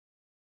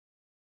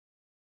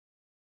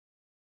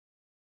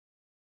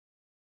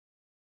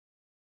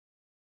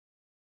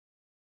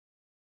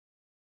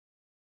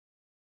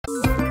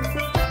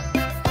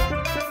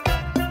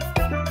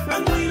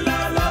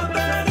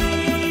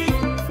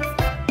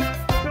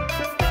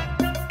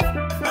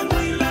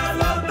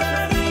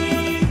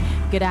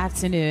Good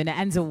afternoon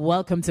and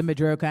welcome to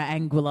Resultados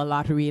Anguilla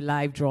Lottery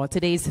live draw.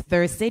 Today's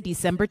Thursday,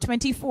 December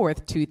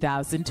 24th,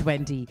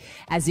 2020.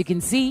 As you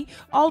can see,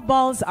 all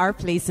balls are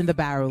placed in the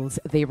barrels.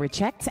 They were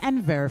checked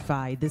and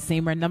verified. The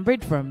same are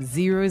numbered from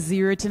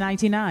 00 to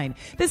 99.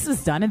 This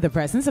was done in the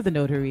presence of the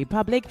notary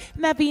public,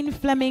 Naveen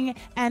Fleming,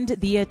 and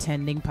the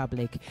attending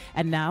public.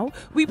 And now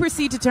we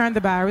proceed to turn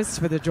the barrels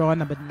for the draw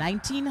number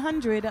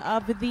 1900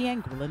 of the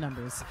Anguilla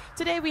numbers.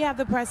 Today we have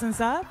the presence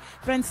of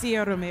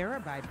Francia Romero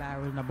by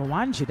barrel number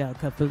 1, Judel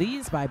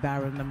Feliz by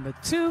barrel number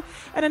 2,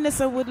 and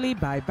Anissa Woodley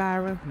by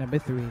barrel number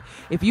 3.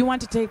 If you want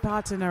to take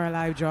part in our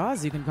live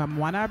draws, you can come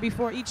 1 hour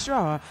before each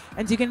draw,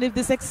 and you can live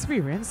this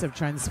experience of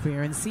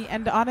transparency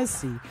and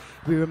honesty.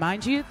 We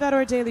remind you that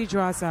our daily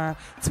draws are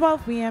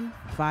 12 p.m.,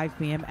 5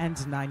 p.m.,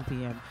 and 9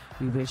 p.m.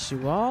 We wish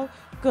you all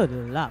good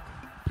luck.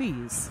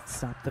 Please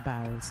stop the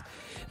barrels.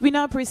 We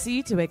now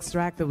proceed to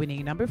extract the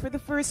winning number for the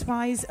first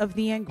prize of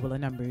the Anguilla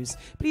numbers.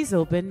 Please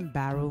open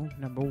barrel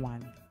number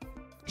 1.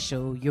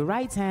 Show your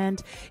right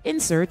hand,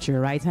 insert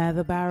your right hand in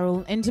the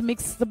barrel, and to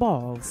mix the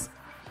balls.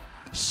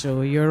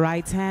 Show your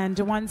right hand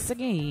once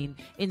again,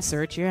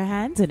 insert your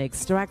hand and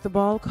extract the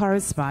ball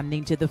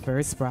corresponding to the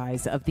first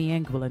prize of the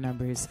Anguilla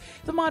numbers.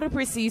 The model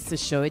proceeds to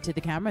show it to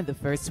the camera. The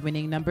first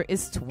winning number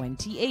is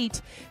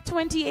 28.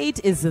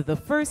 28 is the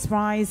first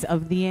prize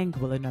of the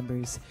Anguilla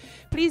numbers.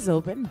 Please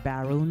open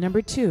barrel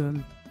number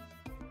 2.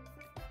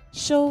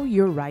 Show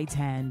your right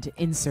hand,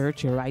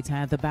 insert your right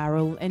hand in the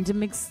barrel, and to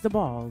mix the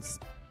balls.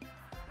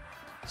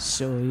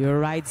 Show your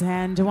right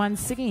hand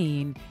once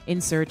again,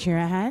 insert your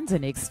hand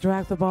and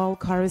extract the ball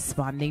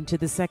corresponding to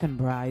the second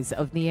prize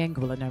of the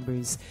Anguilla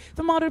numbers.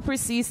 The model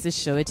proceeds to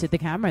show it to the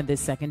camera, and the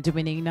second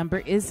winning number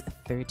is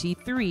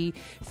 33.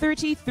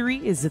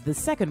 33 is the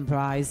second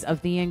prize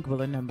of the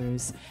Anguilla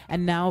numbers.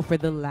 And now for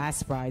the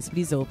last prize,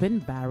 please open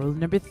barrel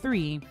number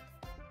 3.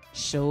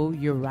 Show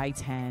your right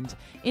hand,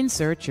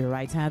 insert your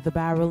right hand in the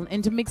barrel,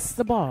 and to mix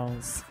the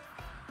balls.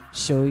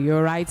 Show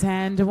your right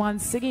hand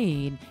once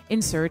again,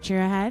 insert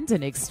your hand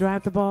and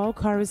extract the ball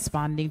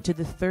corresponding to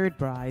the third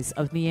prize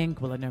of the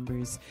Anguilla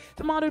numbers.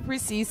 The model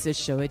proceeds to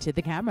show it to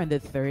the camera, and the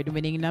third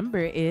winning number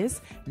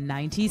is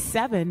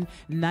 97.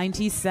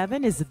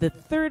 97 is the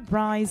third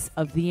prize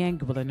of the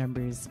Anguilla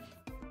numbers.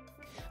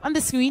 On the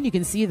screen, you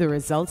can see the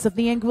results of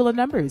the Anguilla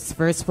numbers.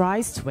 First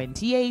prize,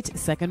 28,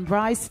 second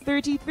prize,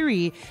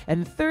 33,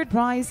 and third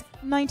prize,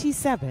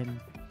 97.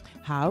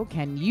 How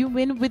can you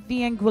win with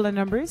the Anguilla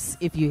numbers?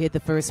 If you hit the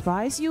first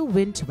prize, you'll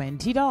win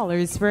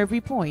 $20 for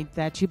every point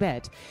that you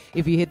bet.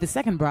 If you hit the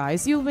second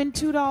prize, you'll win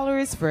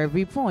 $2 for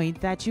every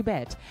point that you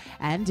bet.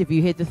 And if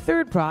you hit the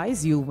third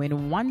prize, you'll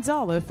win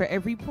 $1 for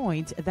every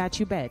point that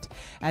you bet,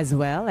 as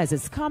well as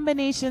its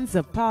combinations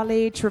of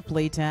parlay,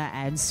 tripleta,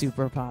 and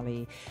super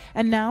parlay.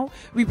 And now,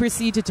 we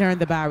proceed to turn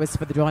the barrels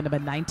for the draw number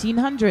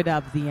 1900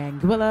 of the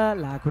Anguilla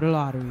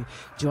Lottery.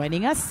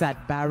 Joining us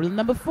at barrel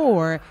number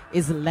 4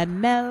 is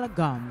Lenmel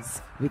Gomes.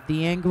 With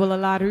the Anguilla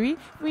Lottery,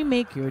 we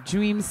make your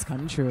dreams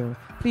come true.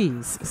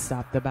 Please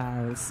stop the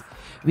barrels.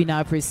 We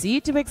now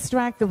proceed to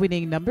extract the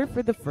winning number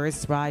for the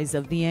first prize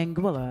of the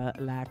Anguilla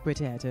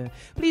Lottery.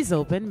 Please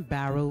open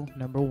barrel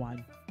number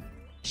 1.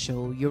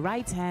 Show your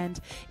right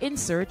hand,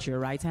 insert your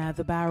right hand in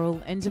the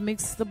barrel, and to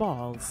mix the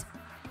balls.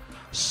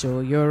 Show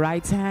your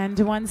right hand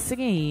once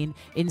again,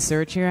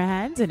 insert your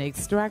hand and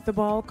extract the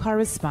ball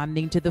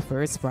corresponding to the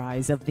first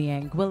prize of the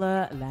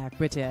Anguilla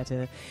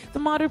Lottery. The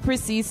model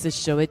proceeds to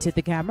show it to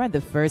the camera. The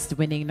first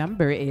winning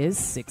number is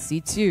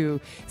 62.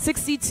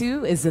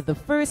 62 is the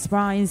first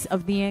prize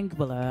of the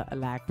Anguilla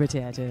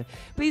Lottery.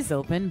 Please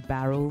open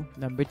barrel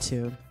number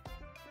 2.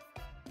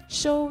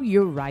 Show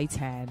your right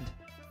hand,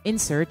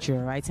 insert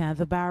your right hand in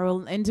the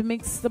barrel, and to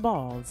mix the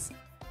balls.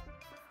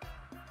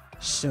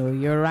 Show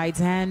your right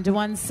hand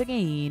once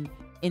again,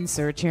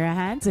 insert your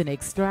hand and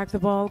extract the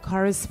ball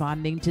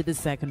corresponding to the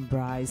second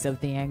prize of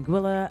the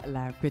Anguilla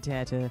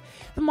Lottery.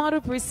 The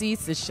model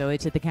proceeds to show it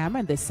to the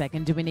camera, and the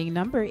second winning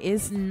number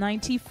is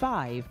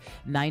 95.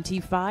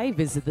 95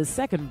 is the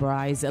second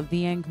prize of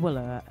the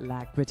Anguilla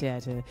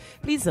Lottery.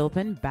 Please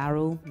open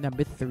barrel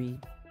number 3.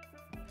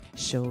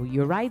 Show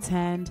your right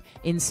hand,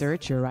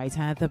 insert your right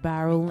hand in the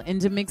barrel, and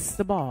to mix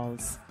the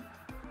balls.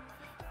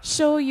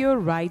 Show your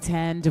right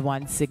hand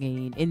once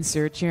again,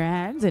 insert your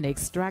hand and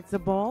extract the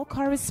ball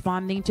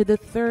corresponding to the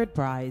third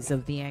prize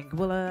of the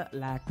Anguilla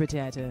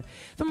Lottery.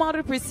 The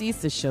model proceeds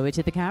to show it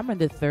to the camera,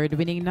 and the third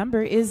winning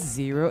number is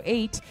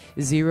 08.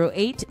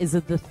 08 is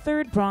the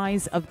third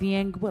prize of the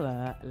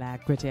Anguilla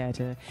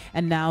Lottery.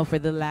 And now for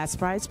the last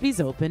prize,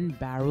 please open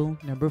barrel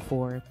number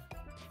 4.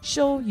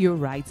 Show your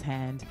right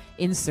hand,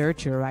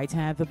 insert your right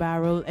hand in the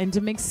barrel, and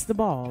to mix the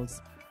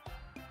balls.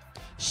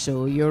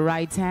 Show your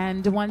right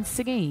hand once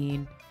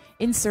again,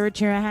 Insert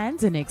your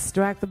hands and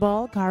extract the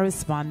ball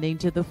corresponding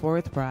to the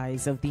fourth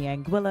prize of the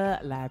Anguilla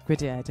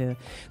Lottery.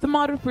 The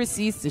model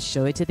proceeds to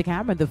show it to the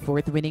camera. The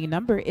fourth winning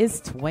number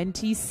is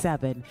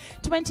 27.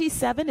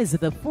 27 is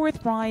the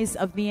fourth prize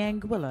of the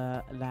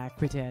Anguilla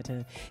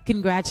Lottery.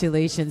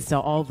 Congratulations to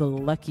all the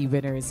lucky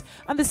winners.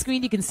 On the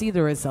screen, you can see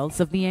the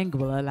results of the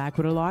Anguilla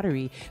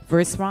Lottery.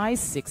 First prize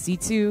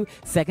 62,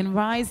 second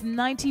prize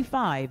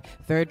 95,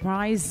 third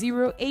prize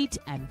 08,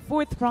 and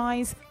fourth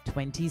prize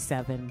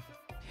 27.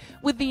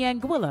 With the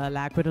Anguilla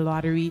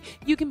Lottery,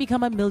 you can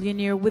become a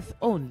millionaire with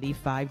only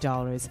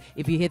 $5.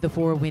 If you hit the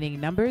 4 winning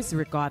numbers,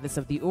 regardless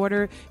of the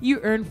order, you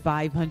earn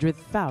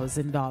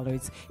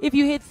 $500,000. If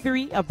you hit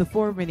 3 of the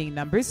 4 winning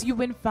numbers, you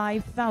win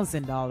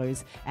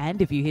 $5,000.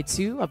 And if you hit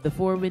 2 of the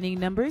 4 winning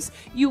numbers,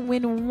 you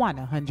win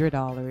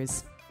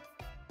 $100.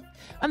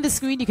 On the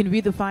screen, you can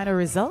view the final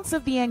results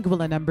of the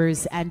Anguilla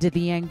numbers and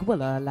the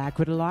Anguilla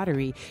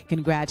Lottery.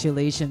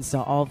 Congratulations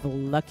to all the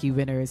lucky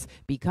winners,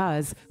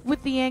 because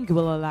with the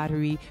Anguilla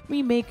Lottery,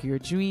 we make your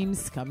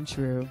dreams come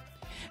true.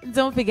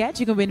 Don't forget,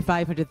 you can win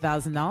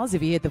 $500,000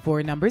 if you hit the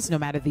 4 numbers, no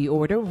matter the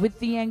order, with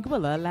the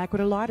Anguilla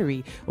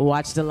Lottery.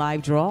 Watch the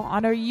live draw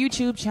on our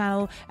YouTube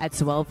channel at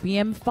 12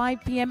 p.m.,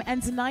 5 p.m.,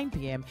 and 9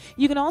 p.m.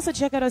 You can also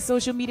check out our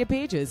social media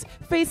pages,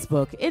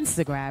 Facebook,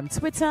 Instagram,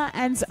 Twitter,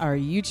 and our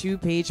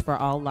YouTube page for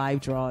all live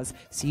draws.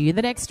 See you in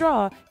the next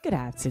draw. Good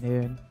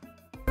afternoon.